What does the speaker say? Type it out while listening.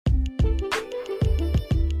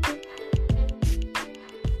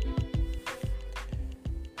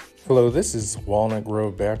Hello, this is Walnut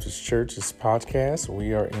Grove Baptist Church's podcast.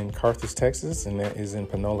 We are in Carthage, Texas, and that is in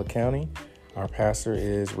Panola County. Our pastor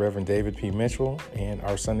is Reverend David P. Mitchell, and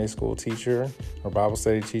our Sunday school teacher, our Bible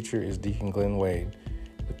study teacher, is Deacon Glenn Wade.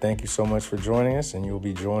 Thank you so much for joining us, and you'll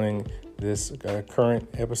be joining this current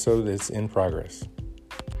episode that's in progress.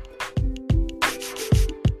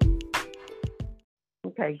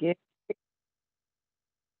 Okay, good.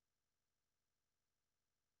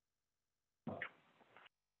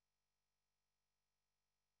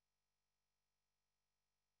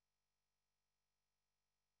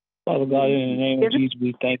 Father God, in the name of Jesus,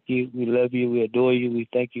 we thank you, we love you, we adore you, we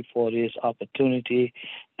thank you for this opportunity.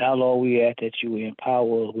 Now, Lord, we ask that you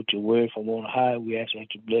empower us with your word from on high. We ask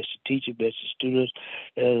that you bless the teacher, bless the students,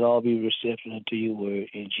 let us all be receptive unto your word.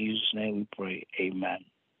 In Jesus' name we pray, amen.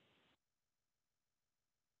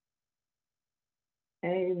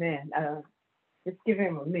 Amen. Just give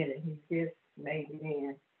him a minute. He just made it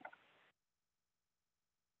in.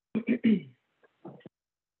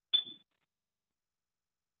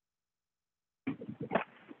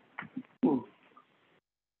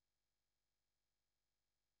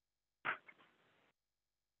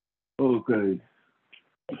 Okay.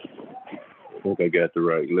 I think I got the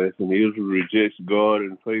right lesson. Israel rejects God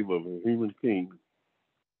in favor of a human king.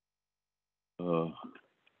 1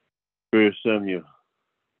 Samuel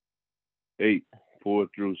 8, 4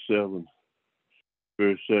 through 7.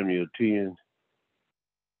 1 Samuel 10,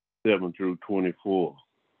 7 through 24.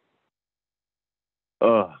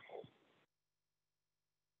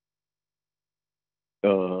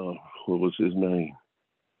 What was his name?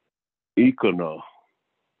 Elkanah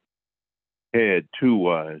had two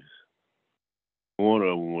wives. One of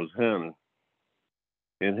them was Hannah,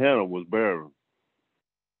 and Hannah was barren.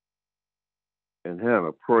 And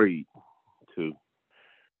Hannah prayed to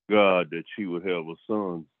God that she would have a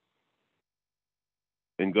son.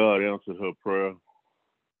 And God answered her prayer,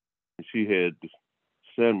 and she had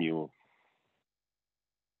Samuel.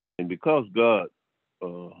 And because God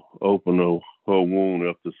opened her womb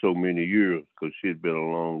after so many years, because she had been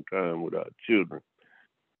a long time without children,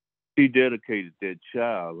 she dedicated that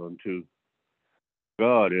child unto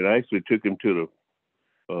God and actually took him to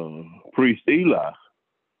the priest Eli,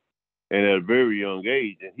 and at a very young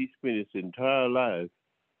age, and he spent his entire life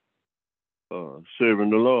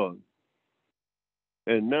serving the Lord.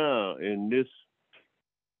 And now in this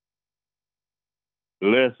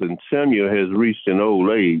lesson, Samuel has reached an old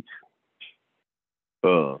age,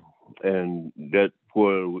 and that's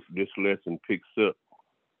where this lesson picks up.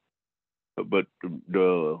 But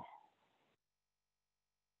the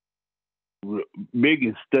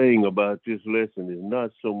biggest thing about this lesson is not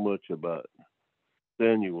so much about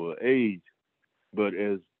Samuel's age, but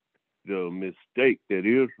as the mistake that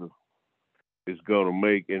Israel is going to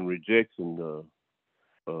make in rejecting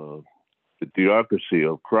the theocracy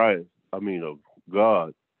of of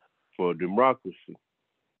God for democracy.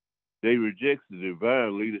 They reject the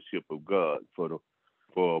divine leadership of God for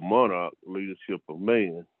a monarch leadership of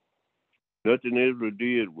man. Nothing Israel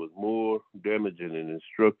did was more damaging and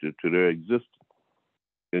destructive to their existence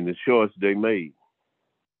than the choice they made.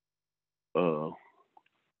 But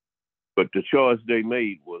the choice they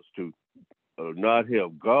made was to not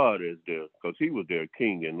have God as because he was their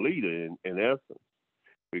king and leader in essence,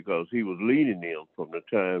 because he was leading them from the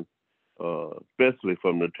time, especially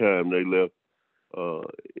from the time they left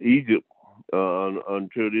Egypt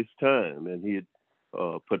until this time, and he had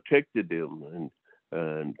protected them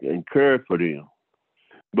and cared for them.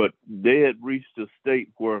 But they had reached a state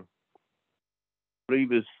where, I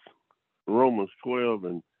believe it's Romans 12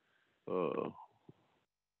 and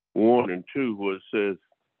 1 and 2, where it says,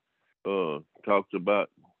 talks about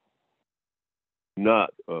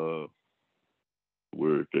not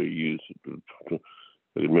words they use. I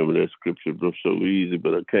remember that scripture was so easy,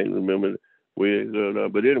 but I can't remember where.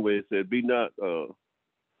 But anyway, it said, "Be not,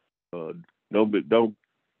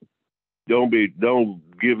 don't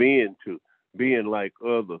give in to being like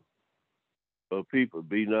other people.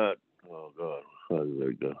 Be not, oh God, how did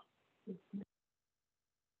that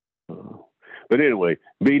go? But anyway,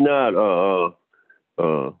 be not,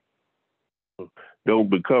 don't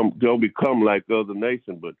become like other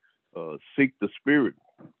nations, but seek the Spirit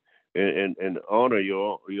and honor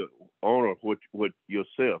honor what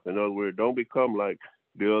yourself. In other words, don't become like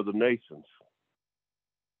the other nations.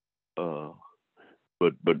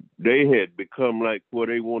 But they had become like what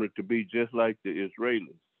they wanted to be, just like the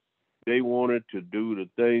Israelis. They wanted to do the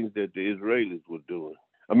things that the Israelis were doing.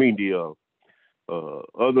 I mean, the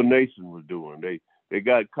other nations were doing. They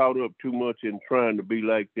got caught up too much in trying to be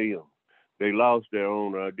like them. They lost their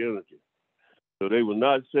own identity. So they were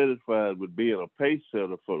not satisfied with being a pace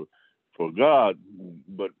setter for for God,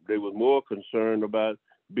 but they were more concerned about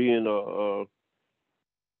being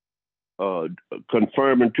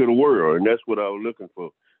confirming to the world, and that's what I was looking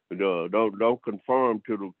for. Don't conform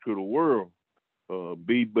to the world.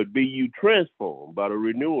 Be you transformed by the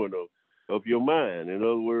renewing of your mind. In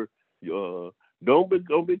other words, don't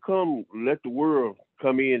become let the world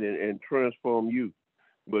come in and transform you,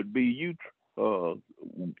 but be you.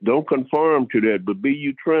 Don't conform to that, but be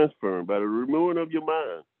you transformed by the renewing of your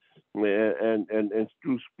mind, and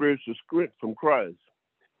through spiritual strength from Christ.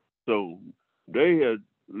 So they had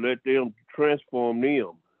let them transform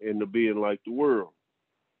them into being like the world.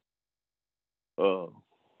 So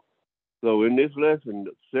in this lesson,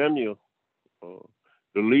 Samuel,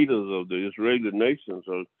 the leaders of the Israeli nations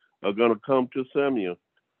are going to come to Samuel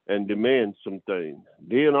and demand some things.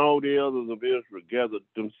 Then all the others of Israel gathered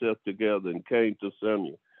themselves together and came to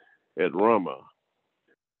Samuel at Ramah.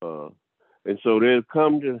 And so they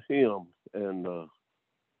come to him, and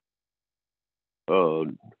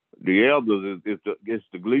the elders it's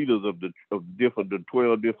the leaders of the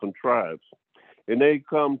 12 different tribes, and they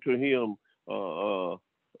come to him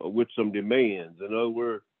with some demands. In other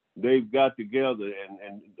words, they've got together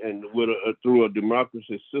and with through a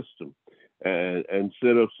democracy system and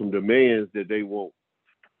set up some demands that they want.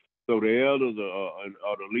 So the elders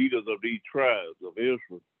are the leaders of these tribes of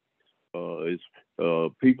Israel. It's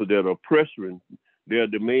people that are pressuring their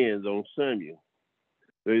demands on Samuel.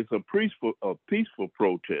 It's a peaceful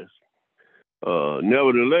protest.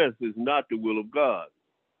 Nevertheless, it's not the will of God.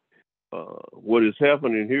 What is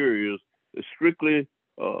happening here is strictly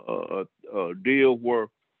a deal where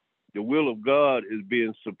the will of God is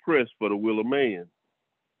being suppressed for the will of man.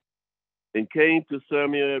 And came to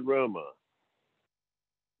Samuel at Ramah.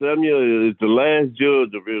 Samuel is the last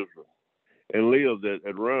judge of Israel and lives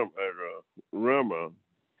at Ramah.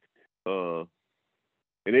 And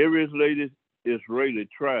every Israeli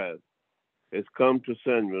tribe has come to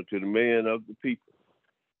Samuel, to the man of the people,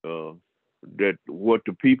 that what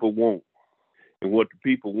the people want. And what the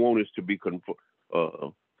people want is to be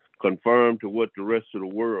confirmed to what the rest of the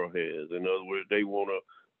world has. In other words, they want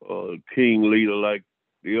a king leader like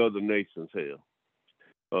the other nations have.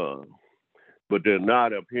 But they're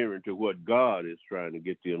not adhering to what God is trying to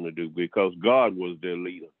get them to do, because God was their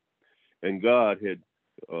leader. And God had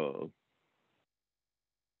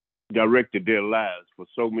directed their lives for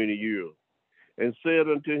so many years, and said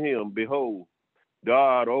unto him, Behold, thou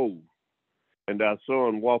art old, and thy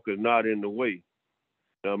son walketh not in the way.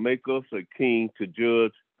 Now make us a king to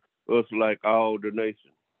judge us like all the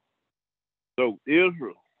nations. So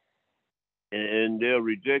Israel, and their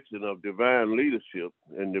rejection of divine leadership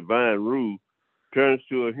and divine rule, turns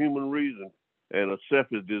to a human reason and a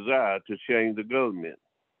selfish desire to change the government.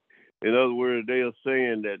 In other words, they are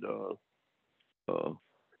saying that,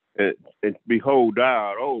 and behold, thou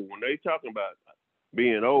art old. When they talking about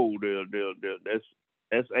being old,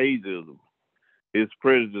 that's ageism. It's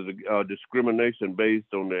prejudice or discrimination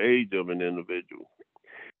based on the age of an individual.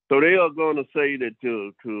 So they are going to say that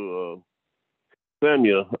to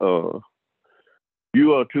Samuel,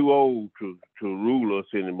 you are too old to rule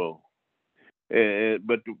us anymore.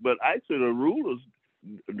 But actually the rulers,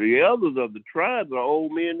 the elders of the tribes, are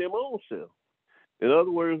old men them own self. In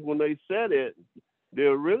other words, when they said it,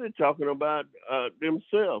 they're really talking about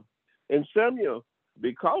themselves. And Samuel,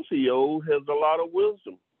 because he's old, has a lot of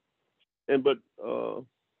wisdom. But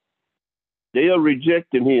they are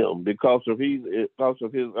rejecting him because of his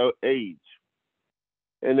age.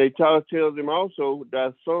 And they tells him also,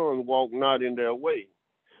 thy sons walk not in their way.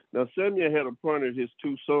 Now Samuel had appointed his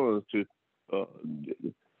two sons to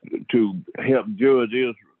help judge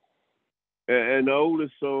Israel. And the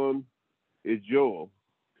oldest son is Joel,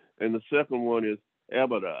 and the second one is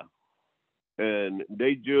Abijah. And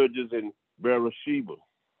they judges in Beersheba.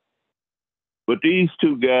 But these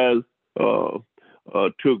two guys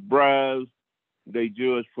took bribes, they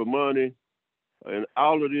judged for money, and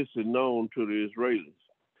all of this is known to the Israelis,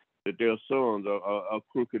 that their sons are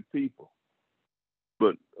crooked people.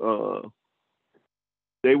 But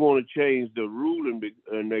they want to change the ruling,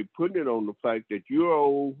 and they put it on the fact that you're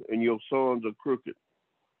old and your sons are crooked.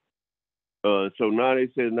 So now they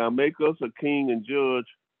say, now make us a king and judge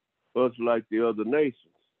us like the other nations.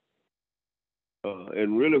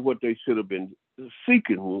 And really what they should have been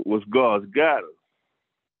seeking was God's guidance.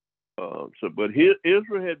 But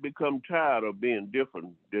Israel had become tired of being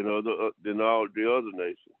different than all the other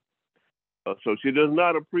nations. So she does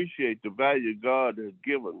not appreciate the value God has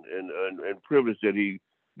given and privilege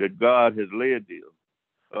that God has led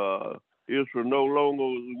them. Israel no longer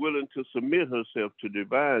is willing to submit herself to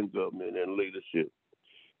divine government and leadership.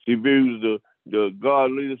 She views the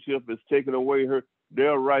God leadership is taking away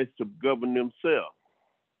their rights to govern themselves.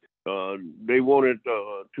 They wanted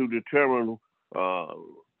to determine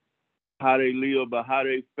how they live by how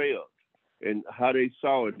they felt and how they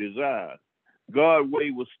saw and desired. God's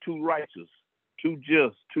way was too righteous, too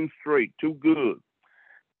just, too straight, too good,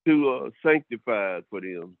 too sanctified for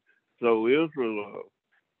them. So Israel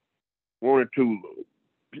wanted to,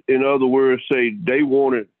 in other words, say they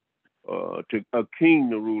wanted a king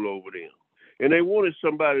to rule over them. And they wanted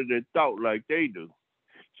somebody that thought like they do.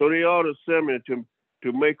 So they ordered Samuel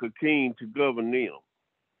to make a king to govern them.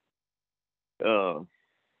 So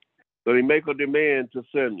they make a demand to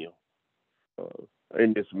Samuel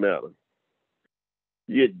in this matter.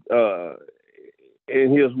 Yet,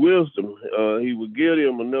 in his wisdom, he would give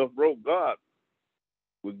them enough rope. God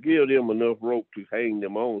would give them enough rope to hang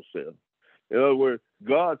them on self. In other words,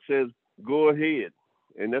 God says, go ahead.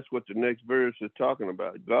 And that's what the next verse is talking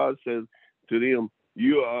about. God says to them,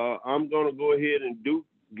 I'm going to go ahead and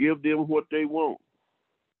give them what they want.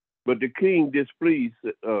 But the king displeased,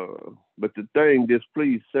 but the thing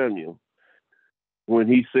displeased Samuel when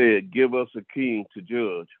he said, give us a king to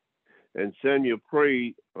judge. And Samuel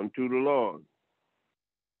prayed unto the Lord.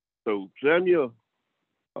 So Samuel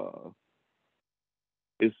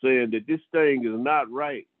is saying that this thing is not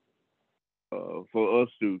right for us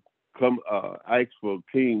to come ask for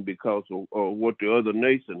a king because of what the other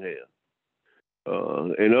nation has.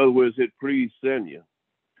 In other words, it pleased Samuel.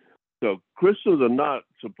 So Christians are not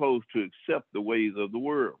supposed to accept the ways of the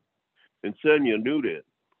world. And Samuel knew that.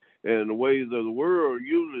 And the ways of the world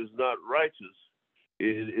usually is not righteous.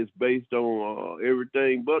 It's based on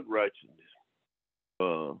everything but righteousness.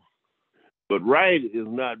 But right is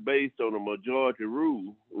not based on a majority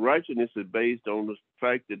rule. Righteousness is based on the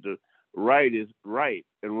fact that the right is right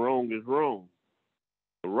and wrong is wrong.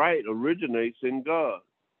 The right originates in God.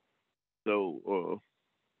 So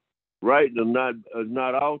right is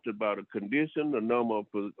not altered by the condition. The number of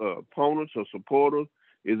opponents or supporters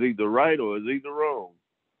is either right or is either wrong.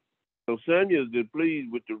 So Samuel is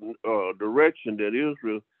displeased with the direction that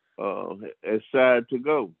Israel has decided to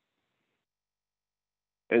go.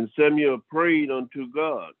 And Samuel prayed unto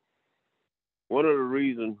God. One of the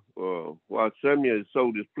reasons why Samuel is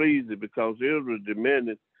so displeased is because Israel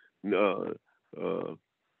demanded was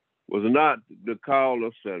not the call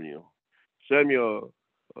of Samuel. Samuel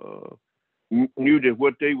knew that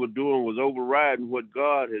what they were doing was overriding what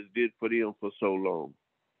God has did for them for so long.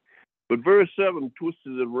 But verse 7 twists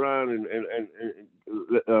it around and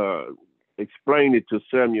explained it to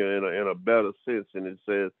Samuel in a better sense. And it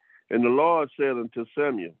says, and the Lord said unto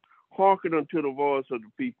Samuel, hearken unto the voice of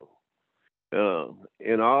the people,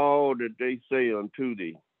 and all that they say unto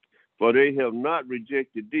thee. For they have not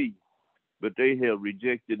rejected thee, but they have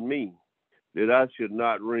rejected me, that I should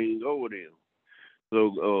not reign over them.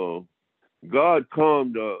 So God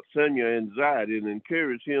calmed Samuel's anxiety and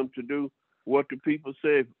encouraged him to do what the people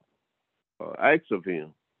said, acts of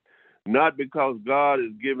him. Not because God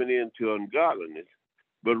is giving in to ungodliness,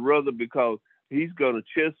 but rather because he's going to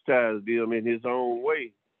chastise them in his own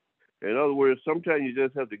way. In other words, sometimes you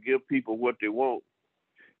just have to give people what they want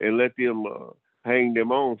and let them hang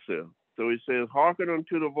them on self. So he says, hearken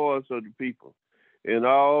unto the voice of the people and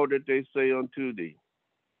all that they say unto thee.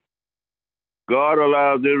 God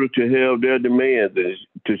allows Israel to have their demands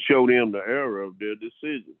to show them the error of their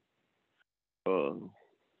decision.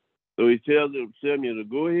 So he tells Samuel to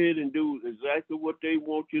go ahead and do exactly what they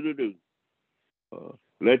want you to do.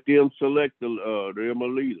 Let them select them a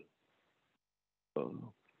leader.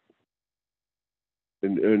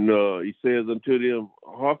 And he says unto them,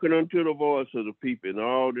 hearken unto the voice of the people and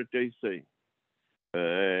all that they say.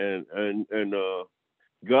 And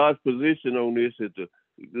God's position on this is to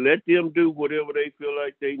let them do whatever they feel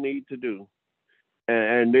like they need to do.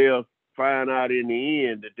 And they'll find out in the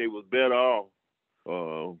end that they was better off.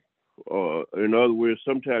 In other words,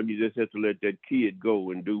 sometimes you just have to let that kid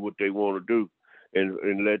go and do what they want to do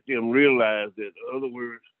and let them realize that, in other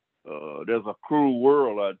words, there's a cruel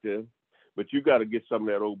world out there, but you got to get some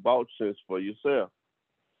of that old bout sense for yourself.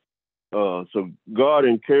 So God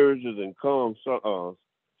encourages and calms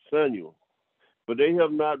Samuel. But they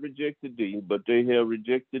have not rejected thee, but they have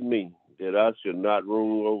rejected me, that I should not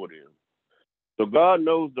rule over them. So God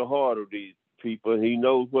knows the heart of these people. He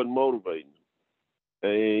knows what motivates them.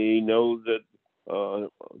 And he knows that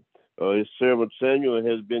his servant Samuel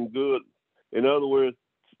has been good. In other words,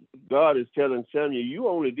 God is telling Samuel, you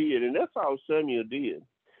only did, and that's all Samuel did.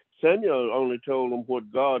 Samuel only told him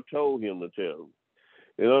what God told him to tell him.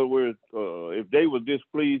 In other words, if they were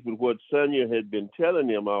displeased with what Samuel had been telling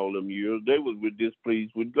them all them years, they were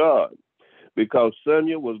displeased with God. because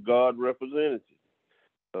Samuel was God's representative.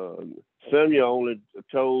 Samuel only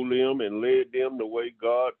told them and led them the way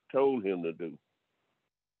God told him to do.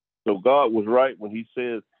 So God was right when he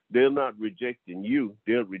says, they're not rejecting you,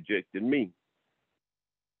 they're rejecting me.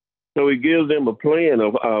 So he gives them a plan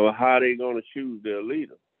of how they're going to choose their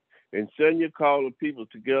leader. And Samuel called the people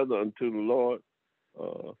together unto the Lord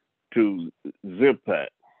to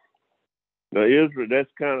Zippat. Now, Israel,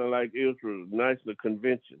 that's kind of like Israel's national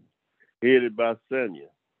convention, headed by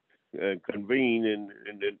Samuel, and convened in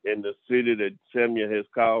the city that Samuel has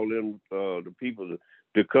called them, the people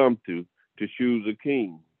to come to choose a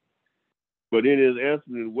king. But in his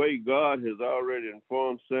excellent way, God has already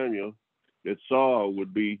informed Samuel that Saul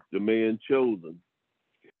would be the man chosen.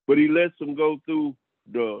 But he lets them go through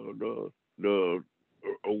the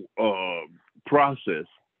process.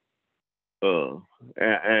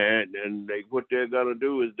 And what they're going to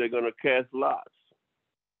do is they're going to cast lots.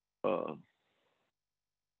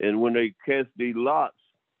 And when they cast these lots,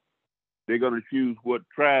 they're going to choose what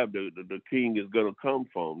tribe the king is going to come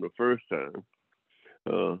from the first time.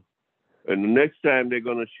 And the next time they're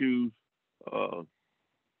going to choose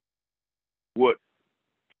what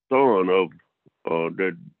son of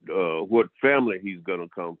what family he's going to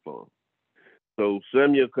come from. So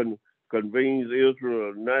Samuel convenes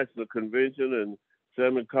Israel a national convention, and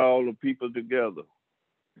Samuel called the people together.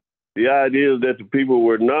 The idea is that the people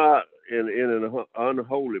were not in an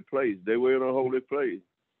unholy place. They were in a holy place.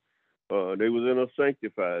 They was in a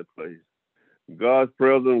sanctified place. God's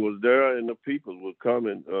presence was there, and the people were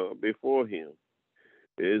coming before him.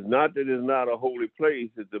 It's not that it's not a holy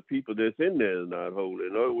place, it's the people that's in there is not holy.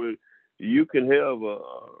 In other words, you can have an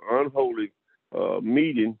unholy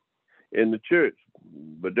meeting in the church,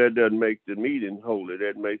 but that doesn't make the meeting holy.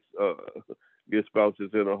 That makes your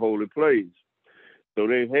spouses in a holy place. So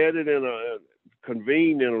they had it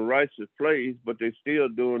convened in a righteous place, but they still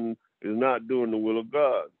not doing the will of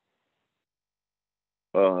God.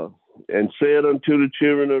 And said unto the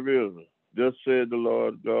children of Israel, thus said the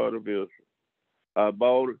Lord God of Israel, I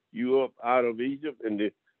brought you up out of Egypt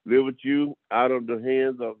and delivered you out of the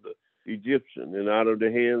hands of the Egyptian and out of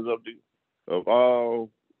the hands of all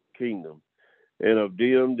kingdom and of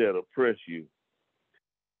them that oppress you.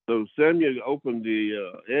 So Samuel opened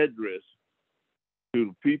the address to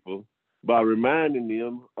the people by reminding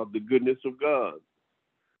them of the goodness of God.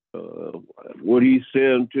 What he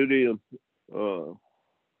said unto them,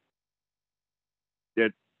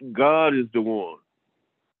 that God is the one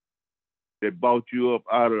that brought you up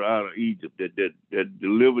out of Egypt, that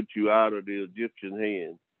delivered you out of the Egyptian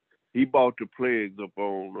hand. He brought the plagues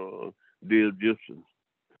upon the Egyptians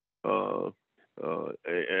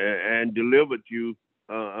and delivered you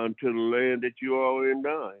unto the land that you are in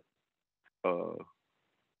now.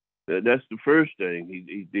 That's the first thing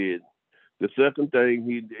he did. The second thing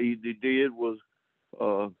he did was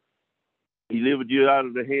he delivered you out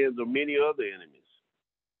of the hands of many other enemies,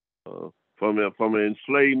 from an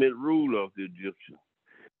enslavement rule of the Egyptians.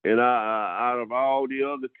 And out of all the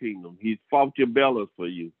other kingdoms, he fought your battles for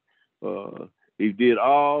you. He did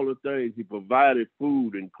all the things. He provided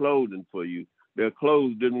food and clothing for you. Their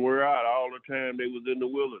clothes didn't wear out all the time they was in the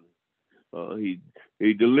wilderness.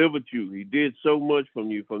 He delivered you. He did so much from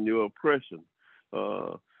you, from your oppression.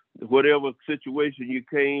 Whatever situation you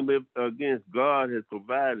came against, God has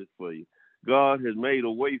provided for you. God has made a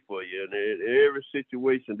way for you in every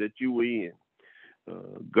situation that you were in.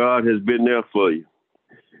 God has been there for you.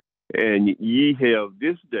 And ye have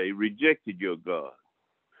this day rejected your God,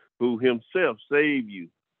 who himself saved you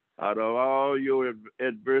out of all your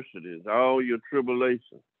adversities, all your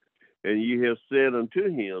tribulations. And ye have said unto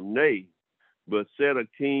him, nay, but set a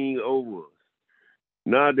king over us.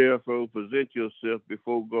 Now therefore present yourself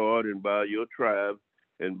before God and by your tribe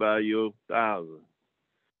and by your thousands.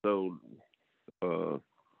 So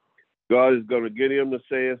God is going to get him the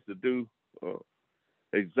chance to do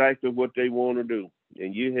exactly what they want to do.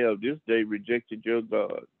 And you have this day rejected your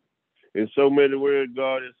God. In so many words,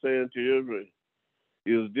 God is saying to Israel,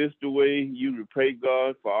 is this the way you repay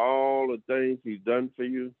God for all the things he's done for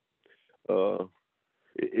you?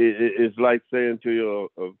 It's like saying to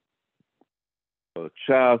a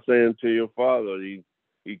child saying to your father, he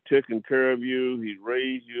taken care of you, he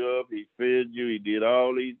raised you up, he fed you, he did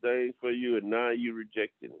all these things for you, and now you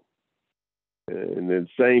rejected him. And then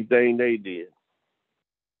same thing they did.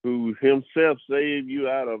 Who himself saved you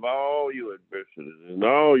out of all your adversities and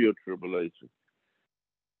all your tribulations.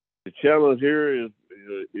 The challenge here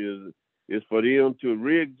is for them to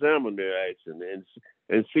re-examine their action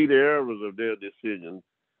and see the errors of their decisions.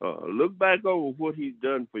 Look back over what he's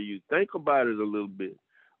done for you. Think about it a little bit.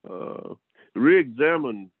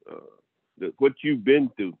 Re-examine what you've been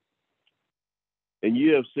through. And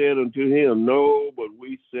you have said unto him, no, but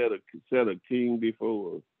we set a king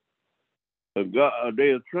before us. God, they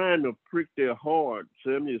are trying to prick their heart.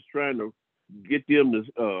 Samuel is trying to get them to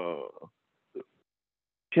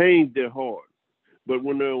change their heart. But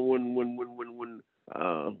when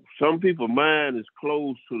some people's mind is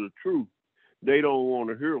closed to the truth, they don't want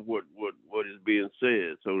to hear what is being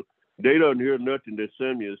said. So they don't hear nothing that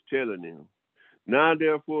Samuel is telling them. Now,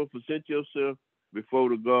 therefore, present yourself before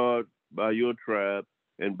the God by your tribe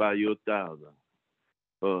and by your thousand.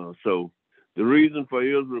 So the reason for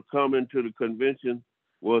Israel coming to the convention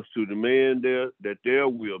was to demand that their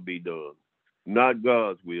will be done, not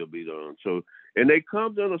God's will be done. So, and they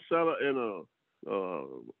come in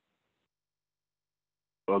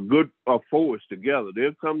a force together.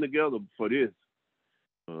 They'll come together for this.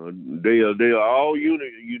 They are all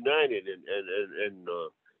united and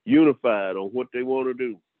unified on what they want to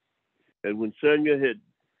do. And when Samuel had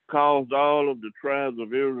caused all of the tribes of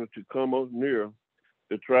Israel to come up near,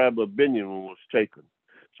 the tribe of Benjamin was taken.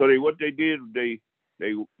 So what they did,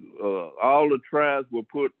 all the tribes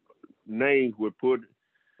names were put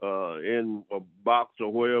in a box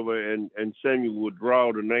or wherever, and Samuel would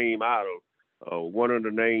draw the name out of one of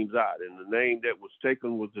the names out, and the name that was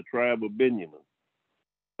taken was the tribe of Benjamin.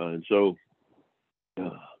 And so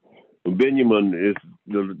Benjamin is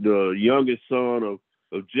the youngest son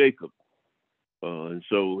of Jacob, and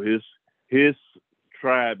so his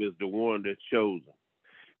tribe is the one that's chosen.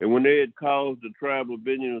 And when they had caused the tribe of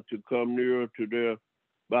Benjamin to come nearer to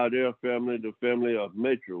by their family, the family of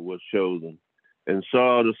Machir was chosen. And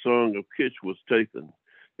Saul, the son of Kish, was taken.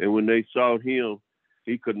 And when they sought him,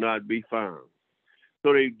 he could not be found.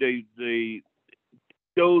 So they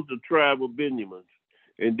chose the tribe of Benjamin.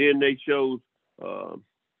 And then they chose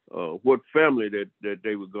what family that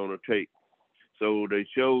they were going to take. So they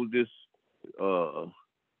chose this a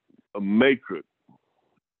matrix.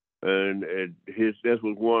 And that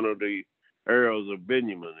was one of the heirs of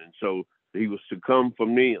Benjamin. And so he was to come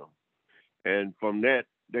from them. And from that,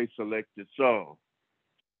 they selected Saul.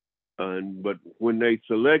 But when they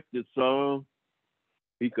selected Saul,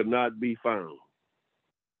 he could not be found.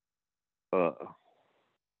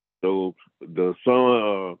 So the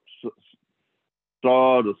son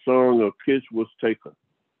Saul, the son of Kish, was taken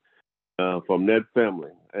from that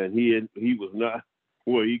family, and he was not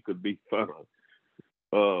where he could be found.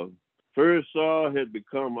 First, Saul had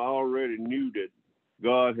already knew that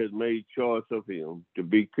God had made choice of him to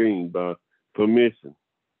be king by permission.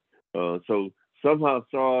 So somehow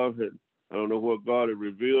Saul I don't know what God had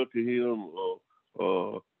revealed to him,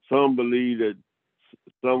 or some believe that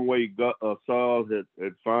some way Saul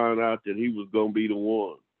had found out that he was going to be the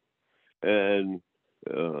one. And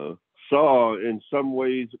Saul, in some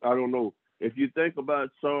ways, I don't know, if you think about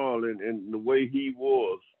Saul and the way he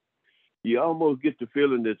was, you almost get the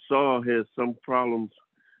feeling that Saul has some problems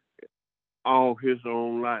all his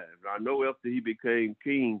own life. I know after he became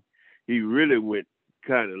king, he really went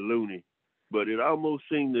kind of loony, but it almost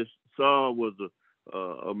seemed that Saul was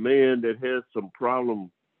a man that had some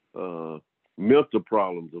problem, mental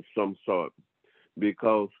problems of some sort,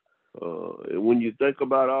 because when you think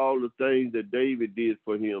about all the things that David did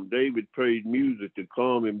for him, David played music to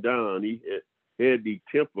calm him down. He had these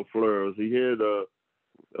temper flares. He had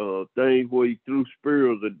things where he threw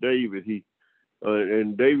spears at David.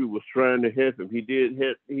 And David was trying to help him. He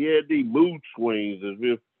had these mood swings as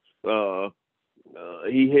if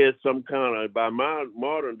he had some kind of, by my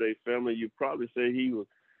modern day family, you'd probably say he was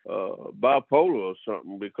bipolar or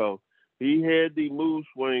something, because he had the mood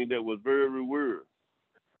swing that was very weird.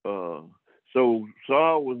 So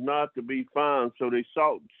Saul was not to be found, so they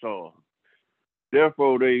sought Saul.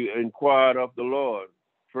 Therefore, they inquired of the Lord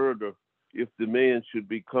further if the man should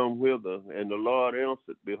become hither. And the Lord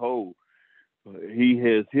answered, behold, he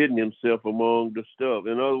has hidden himself among the stuff.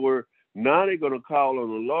 In other words, now they're going to call on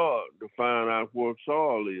the Lord to find out where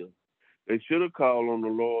Saul is. They should have called on the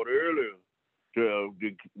Lord earlier to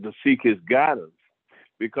seek his guidance.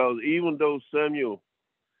 Because even though Samuel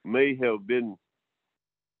may have been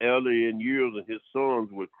elderly in years and his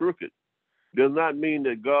sons were crooked, does not mean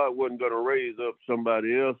that God wasn't going to raise up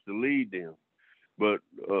somebody else to lead them. But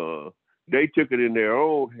they took it in their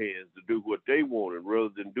own hands to do what they wanted rather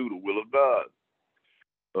than do the will of God.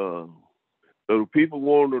 So the people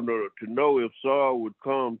wanted to know if Saul would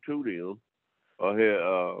come to them,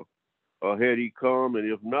 or had he come,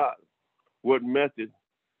 and if not, what method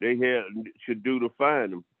they should do to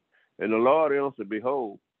find him. And the Lord answered,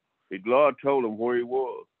 behold, the Lord told him where he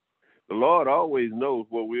was. The Lord always knows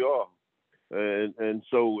where we are. And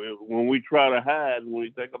so when we try to hide, when we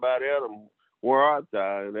think about Adam, where art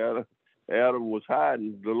thou? And Adam was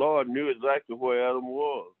hiding. The Lord knew exactly where Adam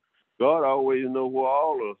was. God always knows where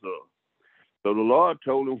all of us are. So the Lord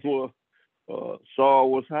told him where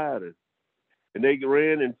Saul was hiding. And they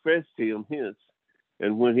ran and fetched him hence.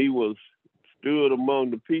 And when he was stood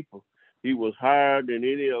among the people, he was higher than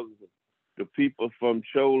any of the people from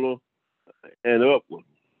Shola and upward.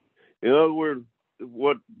 In other words,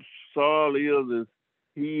 what Saul is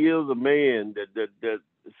he is a man that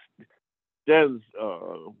stands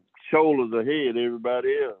shoulders ahead of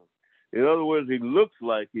everybody else. In other words, he looks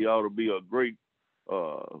like he ought to be a great,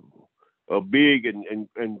 a big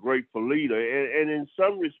and grateful leader. And in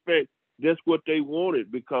some respect, that's what they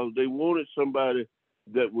wanted, because they wanted somebody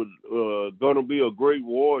that was going to be a great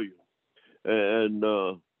warrior and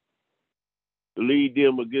lead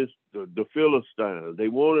them against the Philistines. They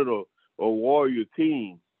wanted a warrior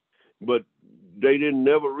king, but they didn't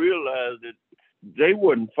never realize that they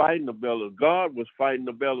wasn't fighting the Bellas. God was fighting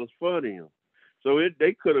the Bellas for them. So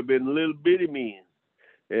they could have been little bitty men.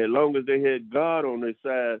 As long as they had God on their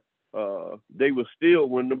side, they would still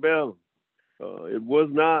win the battle. It was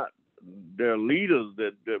not their leaders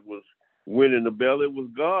that was winning the battle. It was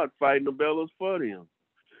God fighting the Bellas for them.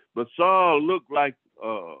 But Saul looked like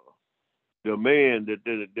the man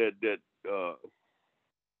that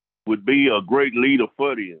would be a great leader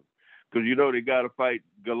for them. Because, they got to fight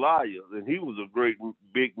Goliath, and he was a great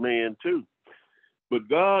big man too. But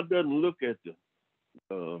God doesn't look at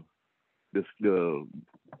the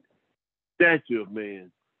stature of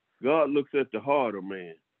man. God looks at the heart of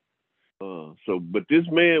man. But this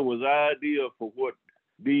man was ideal for what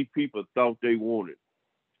these people thought they wanted.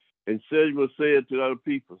 And Samuel said to other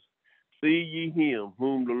people, "See ye him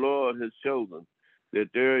whom the Lord has chosen,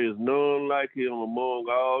 that there is none like him among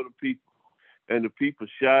all the people." And the people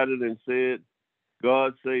shouted and said,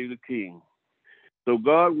 "God save the king." So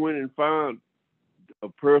God went and found a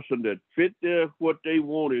person that fit what they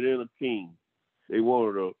wanted in a king. They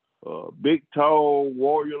wanted a big, tall,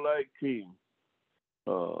 warrior-like king.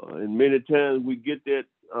 And many times we get that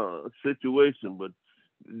situation, but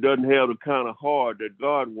it doesn't have the kind of heart that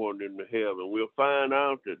God wanted him to have. And we'll find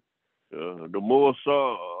out that the more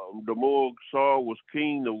Saul was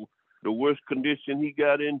king, the worse condition he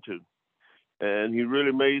got into. And he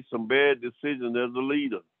really made some bad decisions as a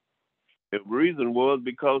leader. The reason was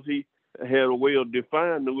because he had a way of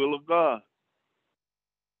defining the will of God.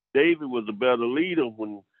 David was a better leader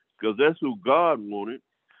because that's who God wanted.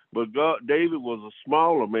 But David was a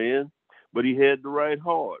smaller man, but he had the right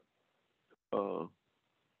heart. So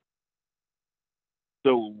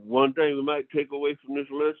one thing we might take away from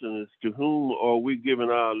this lesson is, to whom are we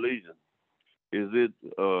giving our allegiance? Is it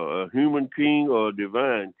a human king or a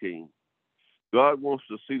divine king? God wants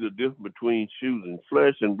to see the difference between choosing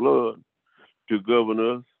flesh and blood to govern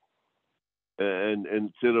us, and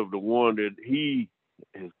instead of the one that he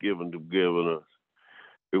has given to govern us.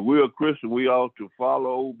 If we're a Christian, we ought to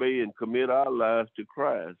follow, obey, and commit our lives to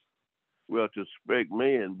Christ. We ought to respect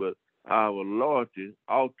man, but our loyalty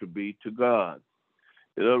ought to be to God.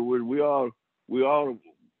 In other words, we ought,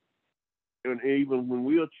 and even when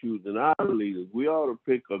we are choosing our leaders, we ought to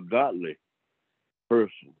pick a godly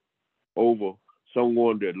person over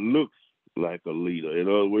someone that looks like a leader. In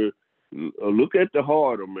other words, look at the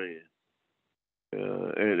heart of man.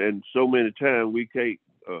 And so many times we can't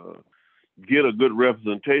get a good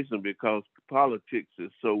representation because politics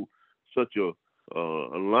is such a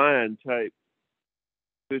line type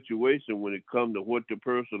situation when it comes to what the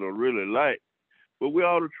person are really like. But we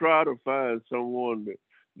ought to try to find someone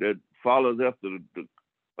that follows after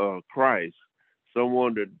the Christ,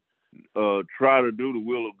 someone that try to do the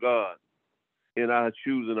will of God in our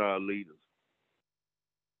choosing our leaders.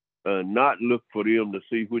 Not look for them to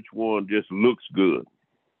see which one just looks good.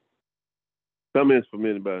 Comments from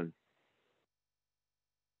anybody?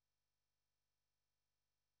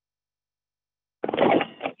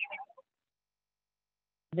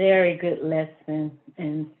 Very good lesson,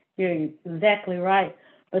 and you're exactly right.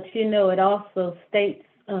 But it also states,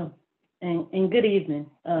 and good evening,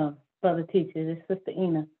 brother teacher, this is Sister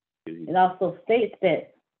Ina. It also states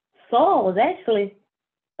that Saul was actually,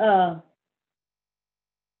 as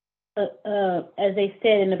they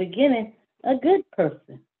said in the beginning, a good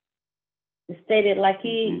person. It stated like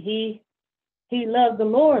he loved the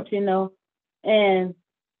Lord, and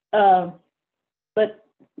but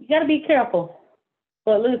you got to be careful.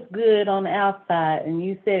 So it looks good on the outside, and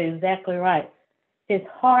you said exactly right. His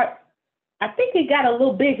heart, I think he got a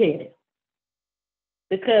little big-headed,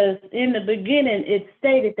 because in the beginning it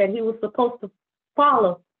stated that he was supposed to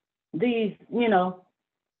follow these,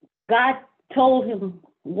 God told him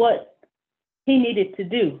what he needed to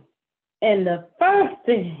do. And the first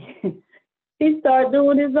thing he started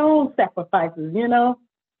doing his own sacrifices, you know.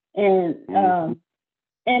 And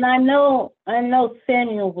I know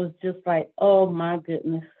Samuel was just like, oh my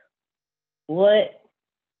goodness, what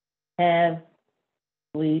have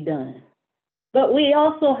we done? But we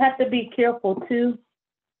also have to be careful too.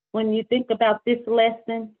 When you think about this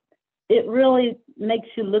lesson, it really makes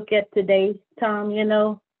you look at today's time, you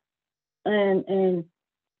know, and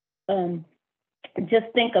just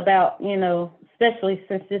think about, you know, especially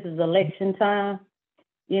since this is election time,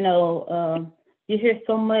 you know, you hear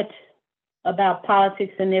so much about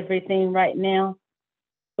politics and everything right now,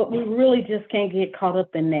 but we really just can't get caught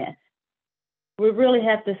up in that. We really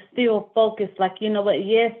have to still focus, like, you know what,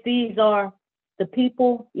 yes, these are the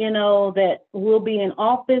people, you know, that will be in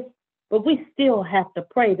office, but we still have to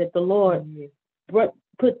pray that the Lord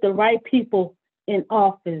put the right people in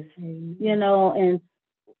office, you know, and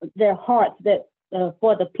their hearts that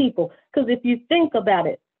for the people. Because if you think about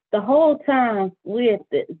it, the whole time with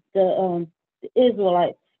the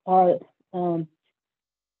Israelites are,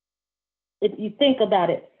 if you think about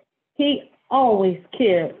it, he always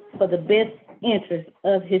cared for the best interest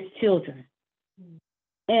of his children.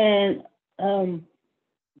 And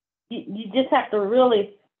you just have to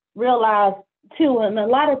really realize too, and a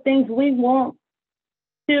lot of things we want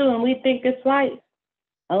to, and we think it's right,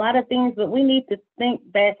 a lot of things, but we need to think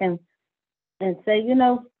back and say, you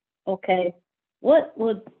know, okay, what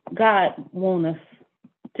would God want us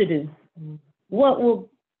to do? What will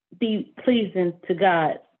be pleasing to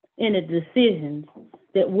God in the decisions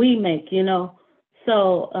that we make, you know?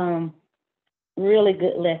 So, really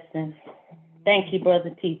good lesson. Thank you,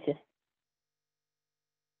 brother teacher.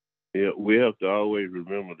 Yeah, we have to always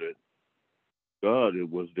remember that God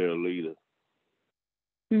was their leader.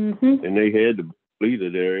 Mm-hmm. And they had the leader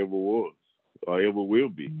there ever was or ever will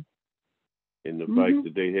be. And the fact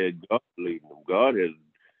that they had God leading them, God has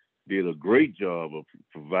did a great job of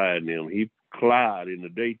providing them. He cried in the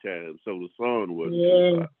daytime, so the sun wasn't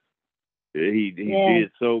too hot. He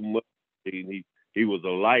did so much. He was a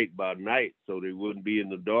light by night, so they wouldn't be in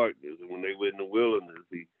the darkness. And when they were in the wilderness,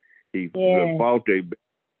 he fought they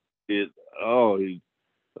did. Oh, he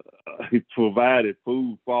provided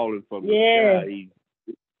food falling from the sky.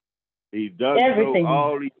 He done everything. So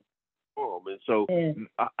all these for them. And so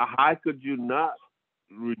how could you not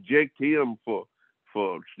reject him for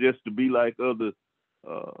just to be like other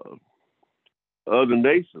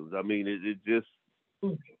nations? I mean, it just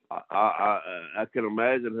I can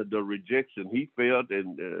imagine the rejection he felt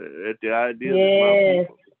and at the idea that my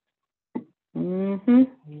people.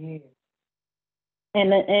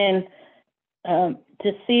 And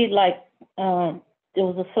to see like it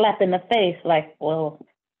was a slap in the face, like, well,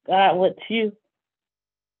 God, what you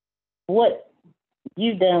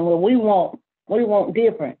done? Well, we want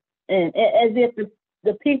different, and as if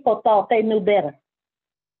the people thought they knew better.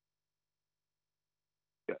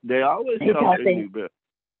 They always thought they knew better.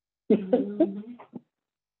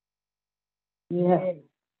 Yeah.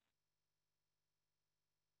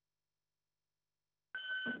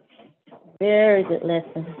 Very good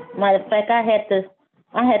lesson. Matter of fact, I had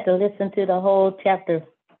to listen to the whole chapter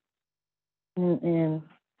and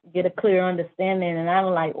get a clear understanding, and I'm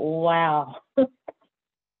like, wow.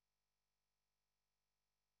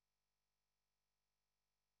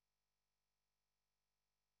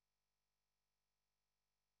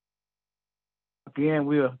 Again,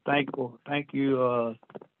 we are thankful. Thank you,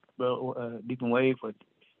 Deacon Wade, for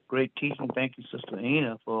great teaching. Thank you, Sister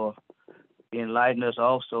Ina, for enlightening us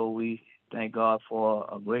also. We thank God for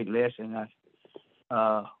a great lesson.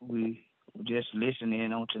 We just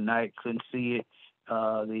listening on tonight, couldn't see it.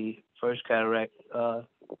 The first cataract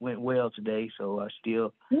went well today, so I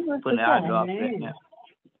still putting the eye drops right now.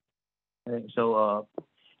 And so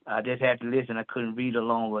I just had to listen. I couldn't read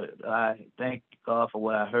along, but I thank God for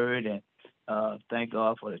what I heard, and thank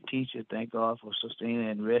God for the teacher. Thank God for Sister Ina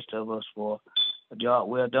and the rest of us for a job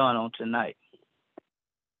well done on tonight.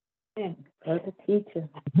 Yeah, the teacher.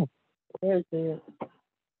 Very good.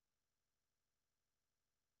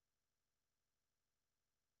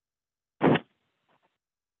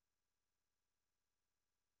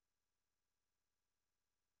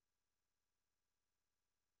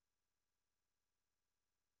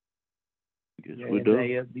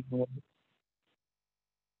 Anything else,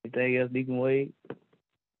 Deacon Wade?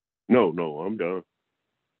 No, I'm done.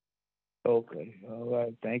 Okay, all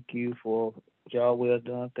right. Thank you for job well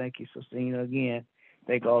done. Thank you, Sister Ina, again.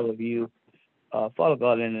 Thank all of you. Father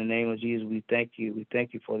God, in the name of Jesus, we thank you. We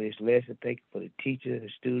thank you for this lesson. Thank you for the teachers, the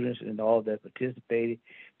students, and all that participated.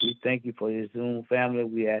 We thank you for this Zoom family.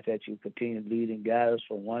 We ask that you continue to lead and guide us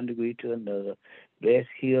from one degree to another. Bless,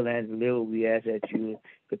 heal, and deliver. We ask that you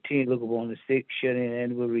continue to look upon the sick, shut in,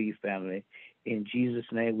 and bereaved family. In Jesus'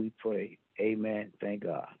 name we pray. Amen. Thank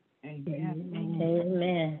God.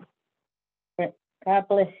 Amen. God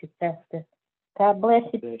bless you, Pastor. God bless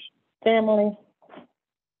you, family.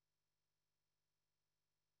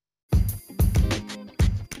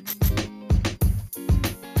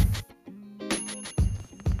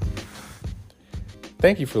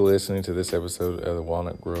 Thank you for listening to this episode of the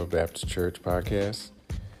Walnut Grove Baptist Church podcast.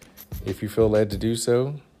 If you feel led to do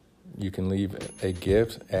so, you can leave a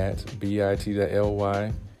gift at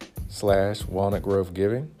bit.ly/Walnut Grove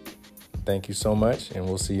Giving. Thank you so much, and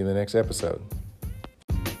we'll see you in the next episode.